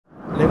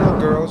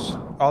girls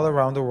all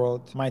around the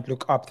world might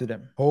look up to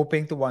them,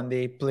 hoping to one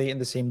day play in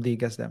the same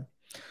league as them.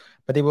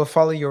 But they will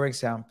follow your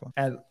example.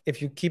 And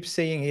if you keep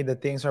saying, hey, the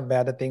things are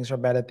bad, the things are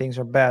bad, the things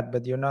are bad,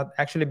 but you're not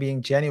actually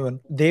being genuine,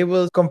 they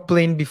will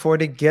complain before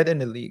they get in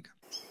the league.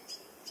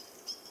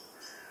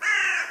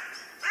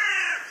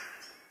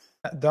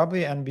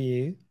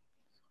 WNBA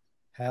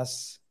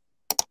has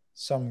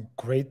some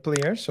great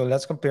players. So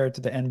let's compare it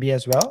to the NBA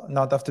as well.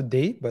 Not of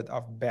today, but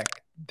of back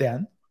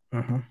then.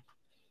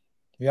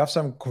 You have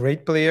some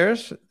great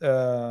players,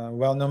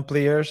 well-known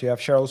players. You have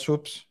Cheryl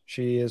Swoops.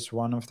 She is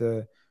one of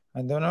the,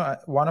 I don't know,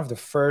 one of the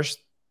first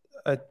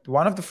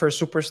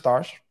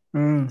superstars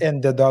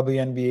in the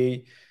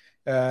WNBA.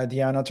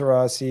 Diana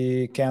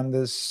Taurasi,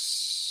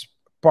 Candace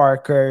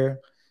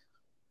Parker,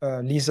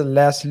 Lisa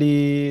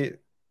Leslie,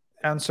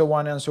 and so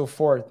on and so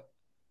forth.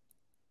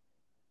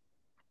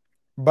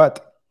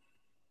 But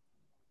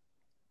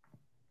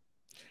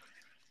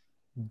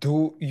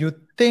do you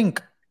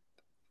think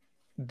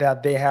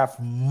that they have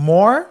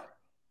more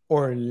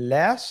or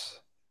less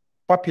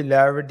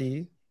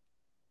popularity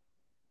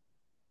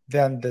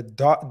than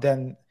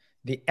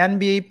the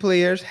NBA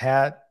players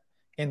had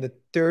in the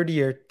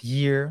 30th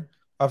year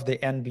of the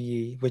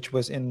NBA, which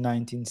was in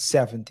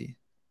 1970?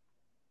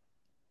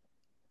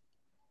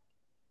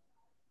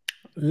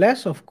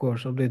 Less, of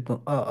course, of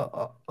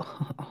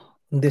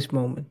this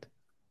moment,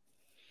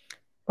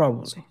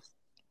 probably.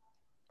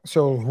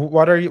 So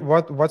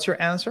what's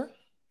your answer?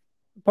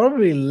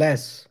 Probably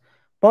less.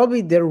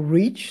 Probably their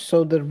reach.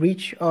 So the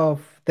reach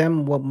of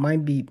them what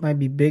might be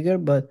bigger,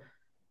 but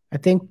I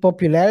think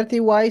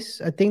popularity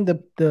wise, I think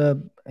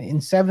the in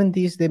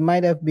 70s they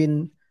might have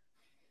been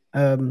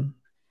um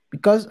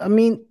because I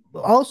mean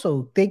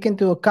also take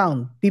into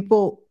account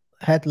people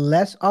had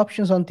less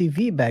options on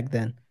TV back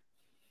then.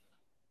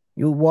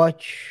 You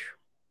watch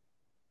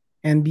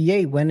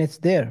NBA when it's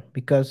there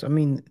because I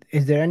mean,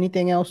 is there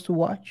anything else to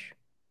watch?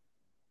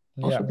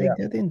 Yeah. Also take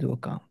that into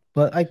account.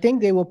 But I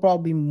think they were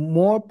probably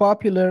more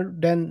popular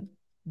than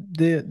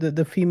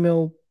the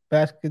female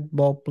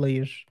basketball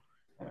players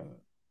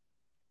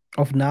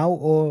of now,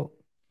 or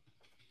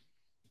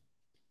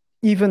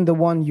even the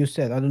one you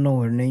said. I don't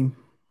know her name.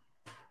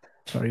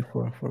 Sorry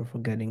for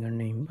forgetting her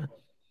name, but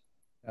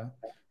Yeah. I'm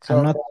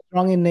So not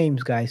strong in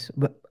names, guys.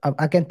 But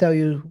I can tell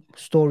you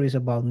stories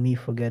about me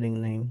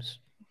forgetting names.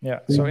 yeah.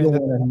 You don't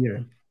want to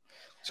hear.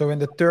 So in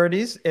the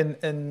 30s, in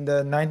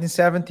the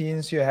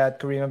 1970s, you had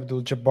Kareem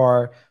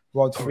Abdul-Jabbar,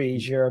 Walt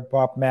Frazier,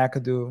 Bob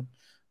McAdoo.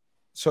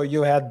 So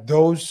you had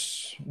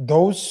those.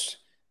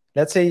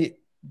 Let's say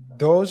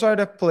those are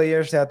the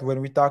players that when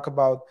we talk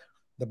about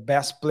the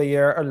best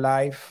player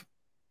alive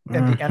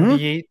in the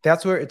NBA,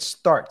 that's where it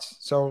starts.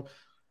 So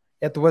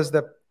it was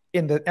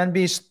in the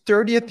NBA's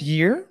 30th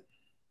year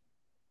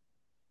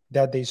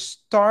that they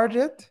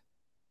started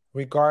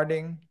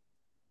regarding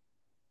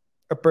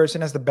a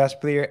person as the best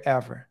player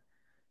ever.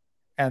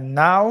 And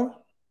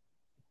now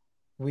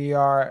we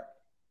are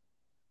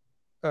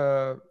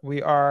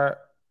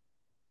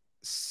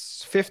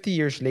 50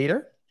 years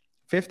later.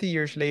 50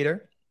 years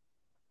later.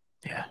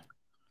 Yeah.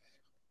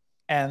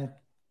 And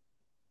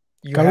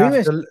you Kareem have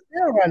is still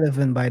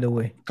relevant, by the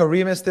way.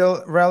 Kareem is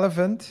still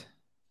relevant,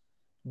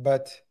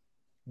 but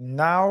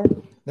now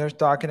they're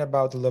talking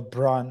about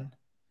LeBron,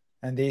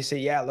 and they say,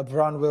 yeah,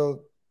 LeBron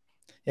will.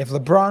 If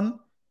LeBron,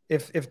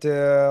 if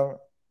the,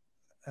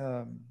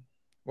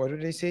 what do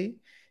they say?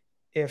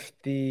 If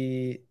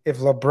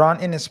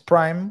LeBron in his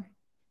prime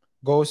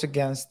goes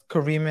against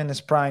Kareem in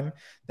his prime,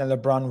 then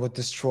LeBron would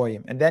destroy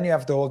him. And then you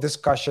have the whole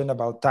discussion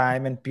about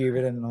time and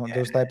period and all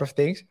those type of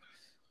things.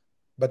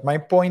 But my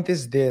point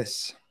is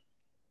this: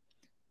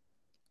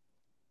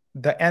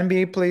 the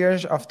NBA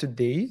players of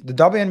today, the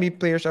WNBA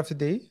players of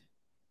today,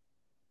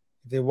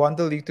 they want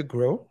the league to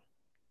grow.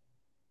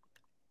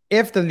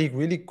 If the league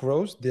really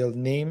grows, their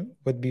name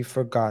would be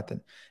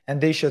forgotten.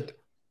 And they should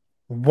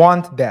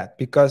want that,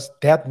 because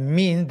that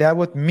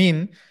would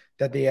mean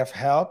that they have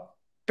helped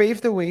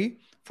pave the way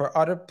for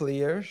other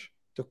players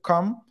to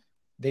come.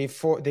 They've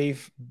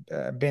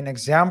been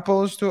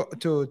examples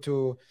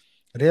to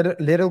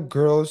little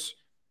girls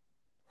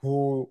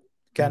who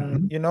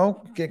can,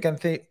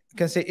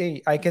 can say,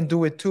 hey, I can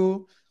do it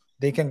too.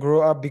 They can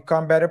grow up,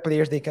 become better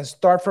players. They can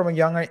start from a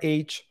younger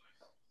age,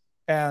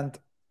 and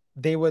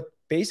they would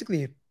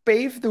basically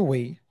pave the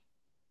way.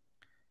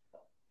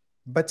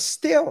 But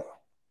still,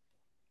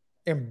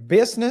 in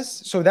business,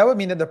 so that would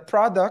mean that the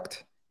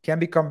product can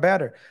become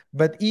better.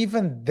 But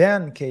even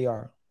then,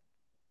 KR,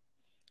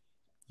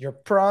 your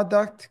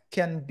product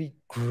can be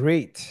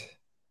great.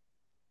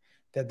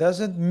 That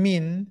doesn't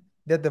mean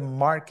that the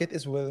market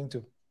is willing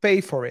to pay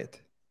for it.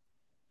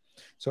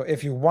 So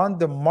if you want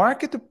the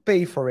market to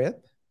pay for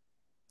it,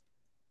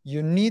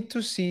 you need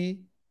to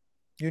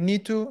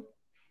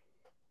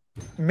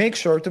make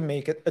sure to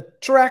make it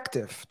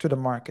attractive to the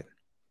market.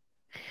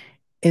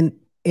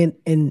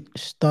 In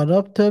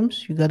startup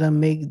terms, you gotta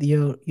make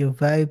your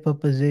value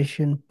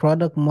proposition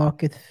product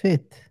market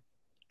fit.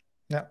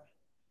 Yeah.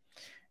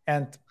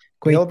 And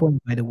Great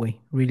point, by the way,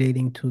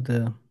 relating to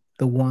the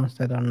ones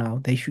that are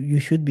now. You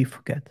should be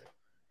forget.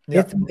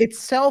 Yeah. It's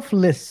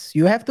selfless.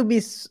 You have to be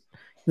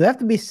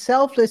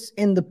selfless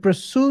in the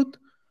pursuit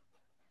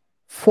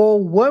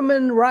for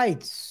women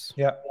rights.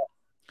 Yeah.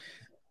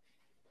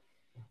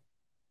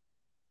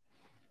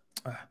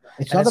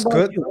 It's And not it's about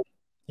good. you.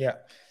 Yeah.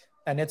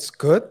 And it's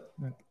good.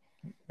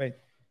 Wait.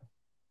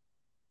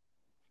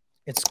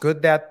 It's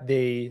good that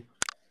they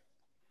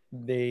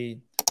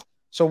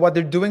so what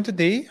they're doing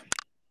today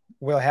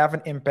will have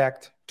an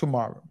impact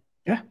tomorrow.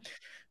 Yeah.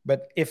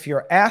 But if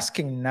you're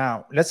asking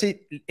now, let's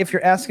say if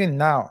you're asking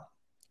now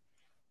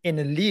in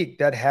a league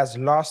that has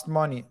lost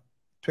money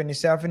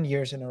 27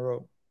 years in a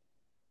row,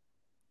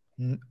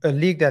 a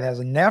league that has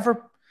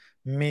never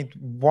made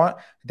one,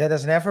 that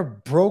has never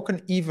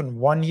broken even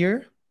 1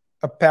 year,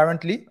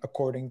 apparently,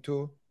 according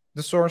to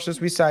the sources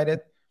we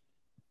cited,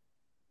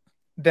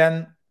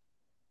 then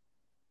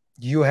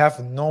you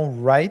have no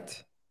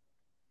right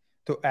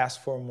to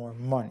ask for more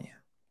money.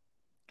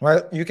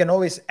 Well, you can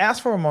always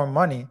ask for more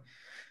money,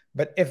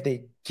 but if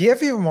they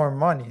give you more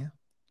money,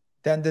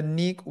 then the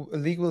league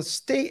will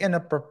stay in a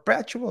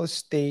perpetual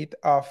state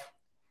of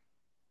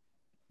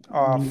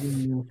Needing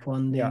new yeah.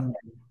 funding. New.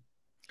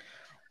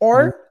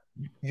 Or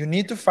you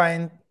need to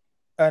find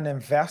an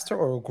investor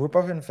or a group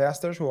of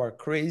investors who are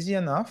crazy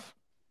enough,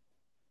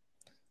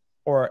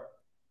 or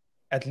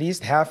at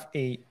least have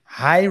a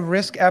high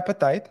risk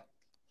appetite,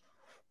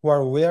 who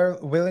are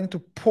willing to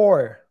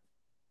pour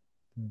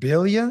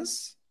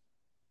billions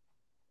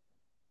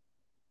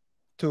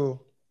to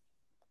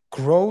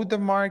grow the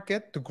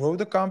market, to grow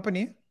the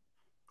company,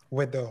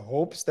 with the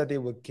hopes that they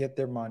will get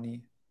their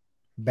money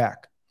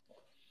back.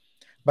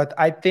 But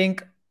I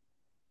think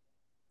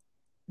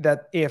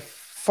that if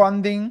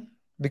funding,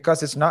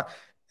 because it's not,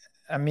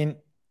 I mean,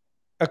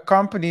 a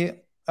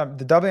company,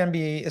 the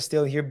WNBA is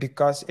still here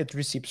because it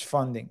receives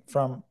funding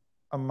from,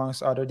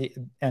 amongst other, the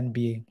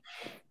NBA.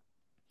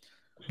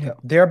 Yeah.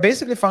 They are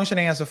basically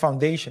functioning as a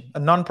foundation, a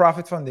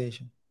non-profit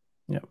foundation.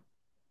 Yeah.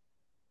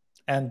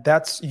 And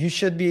that's, you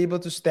should be able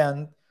to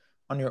stand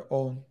on your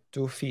own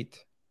 2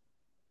 feet.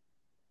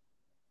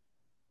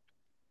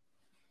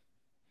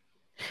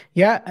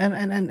 Yeah,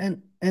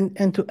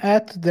 and to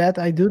add to that,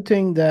 I do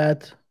think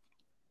that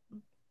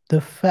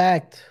the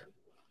fact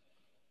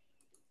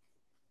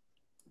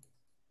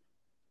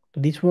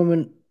that these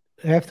women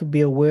have to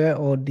be aware,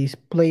 or these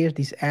players,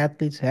 these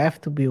athletes have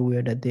to be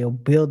aware that they are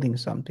building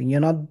something. You're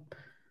not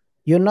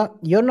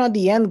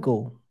the end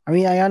goal. I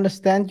mean, I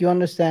understand,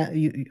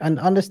 and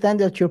understand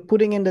that you're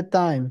putting in the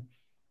time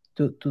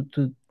to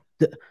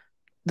the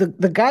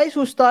the guys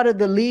who started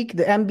the league,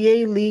 the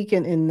NBA league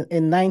in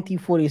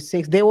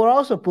 1946, they were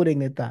also putting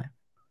the time.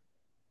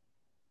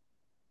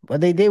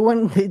 But they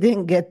weren't they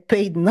didn't get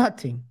paid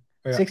nothing.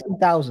 Yeah.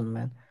 60,000,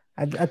 man.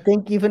 I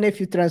think even if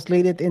you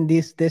translate it in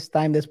this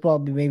time, that's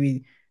probably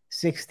maybe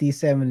 60,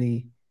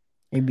 70,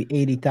 maybe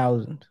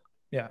 80,000.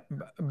 Yeah.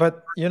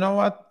 But you know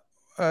what,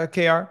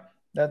 KR?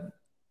 That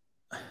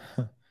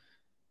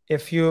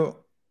if you're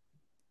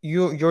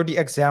the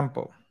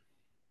example.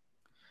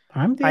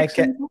 I'm the I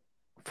can example.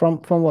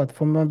 From what?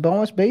 From my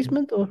Obama's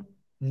basement, or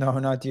No,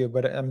 not you,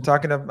 but I'm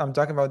talking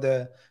about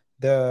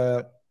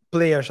the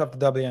players of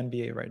the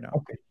WNBA right now.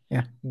 okay.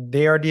 Yeah.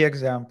 They are the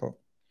example.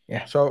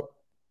 Yeah. So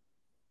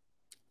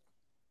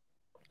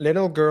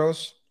little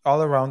girls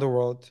all around the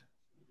world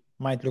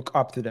might look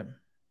up to them,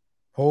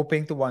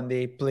 hoping to one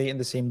day play in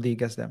the same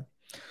league as them.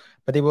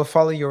 But they will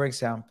follow your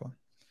example.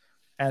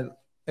 And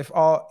if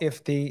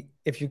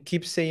you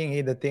keep saying,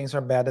 hey, the things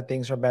are bad, the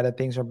things are bad, the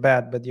things are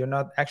bad, but you're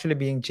not actually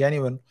being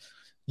genuine,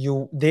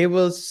 they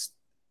will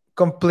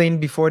complain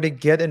before they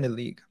get in the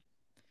league.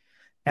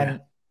 Yeah.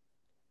 And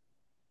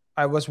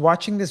I was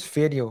watching this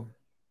video.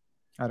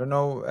 I don't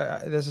know.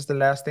 This is the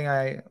last thing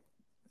I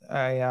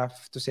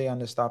have to say on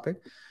this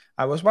topic.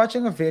 I was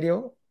watching a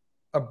video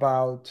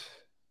about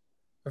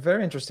a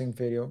very interesting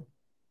video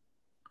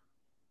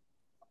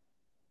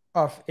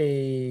of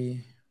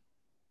a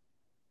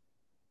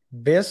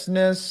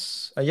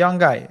young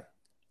guy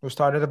who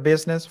started a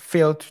business,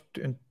 failed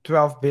in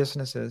 12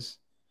 businesses,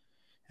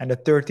 and the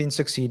 13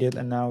 succeeded,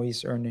 and now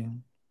he's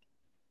earning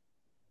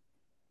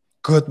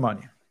good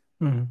money.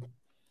 Mhm.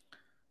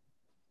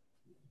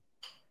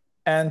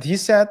 And he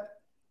said,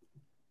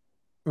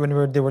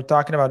 when they were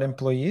talking about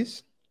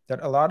employees, that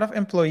a lot of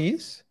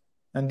employees,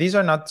 and these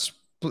are not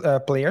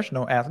players,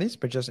 no athletes,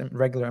 but just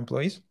regular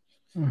employees,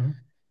 Mhm.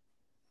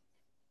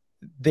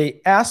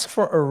 they ask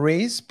for a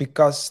raise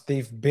because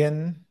they've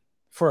been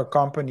for a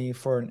company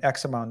for an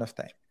X amount of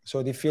time.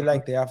 So they feel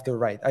like they have the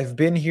right. I've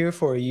been here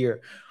for a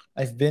year.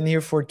 I've been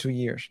here for 2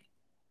 years.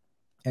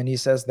 And he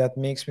says that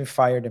makes me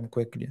fire them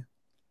quickly.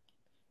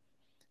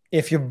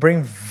 If you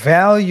bring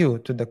value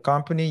to the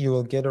company, you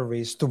will get a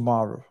raise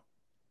tomorrow.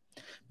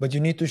 But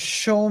you need to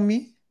show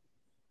me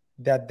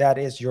that that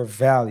is your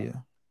value.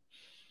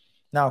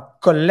 Now,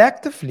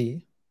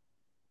 collectively,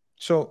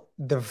 so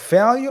the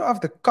value of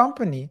the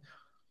company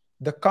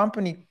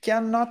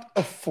cannot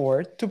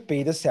afford to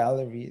pay the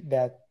salary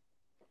that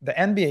the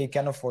NBA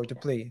can afford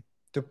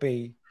to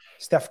pay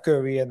Steph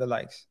Curry and the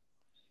likes.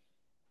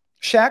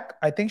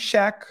 I think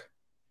Shaq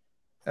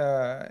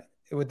uh,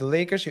 with the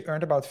Lakers, you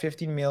earned about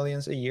 15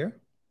 millions a year.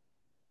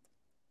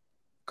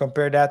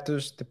 Compare that to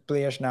the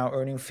players now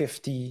earning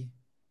 50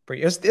 per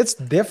year. It's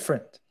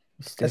different.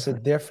 It's It's a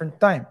different. different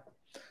time.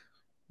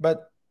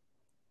 But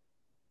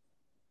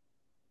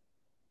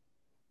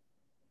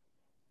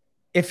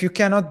if you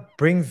cannot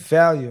bring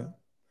value,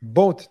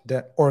 both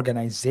the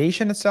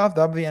organization itself,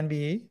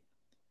 WNBA,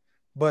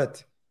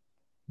 but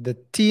the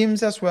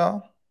teams as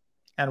well,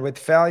 and with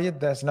value,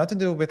 that's nothing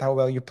to do with how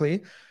well you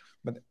play.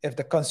 But if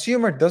the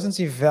consumer doesn't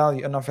see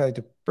value, enough value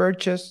to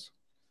purchase,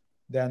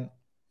 then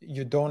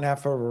you don't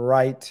have a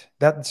right.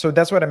 That's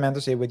what I meant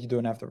to say with you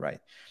don't have the right.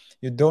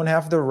 You don't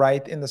have the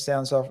right in the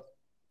sense of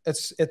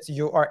it's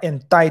you are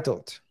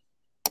entitled.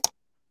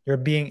 You're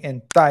being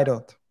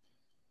entitled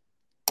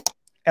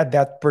at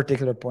that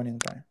particular point in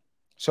time.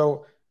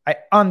 So I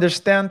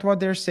understand what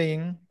they're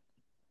saying.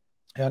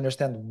 I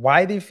understand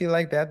why they feel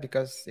like that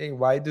because hey,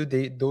 why do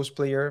those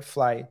players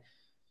fly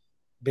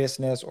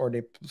business or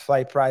they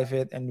fly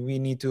private and we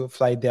need to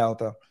fly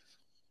Delta?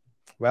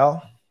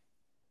 Well,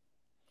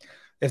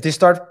 if they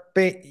start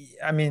pay,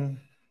 I mean,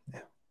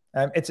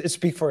 it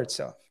speaks for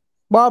itself.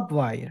 Barbed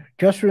wire.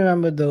 Just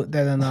remember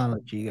that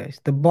analogy, guys.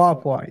 The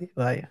barbed wire.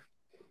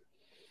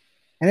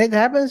 And it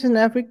happens in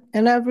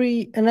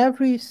every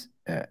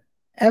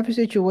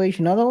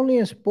situation, not only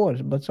in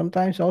sports, but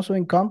sometimes also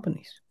in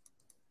companies.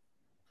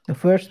 The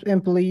first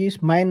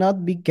employees might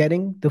not be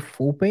getting the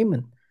full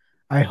payment.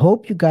 I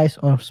hope you guys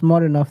are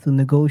smart enough to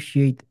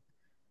negotiate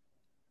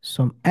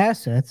some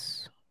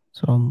assets,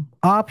 some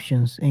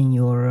options in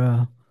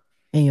your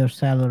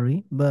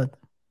salary. But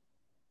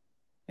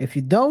if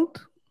you don't,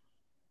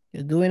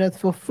 you're doing it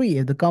for free.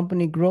 If the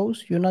company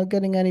grows, you're not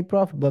getting any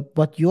profit.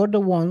 But you're the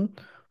one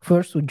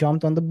first who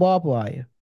jumped on the barbed wire.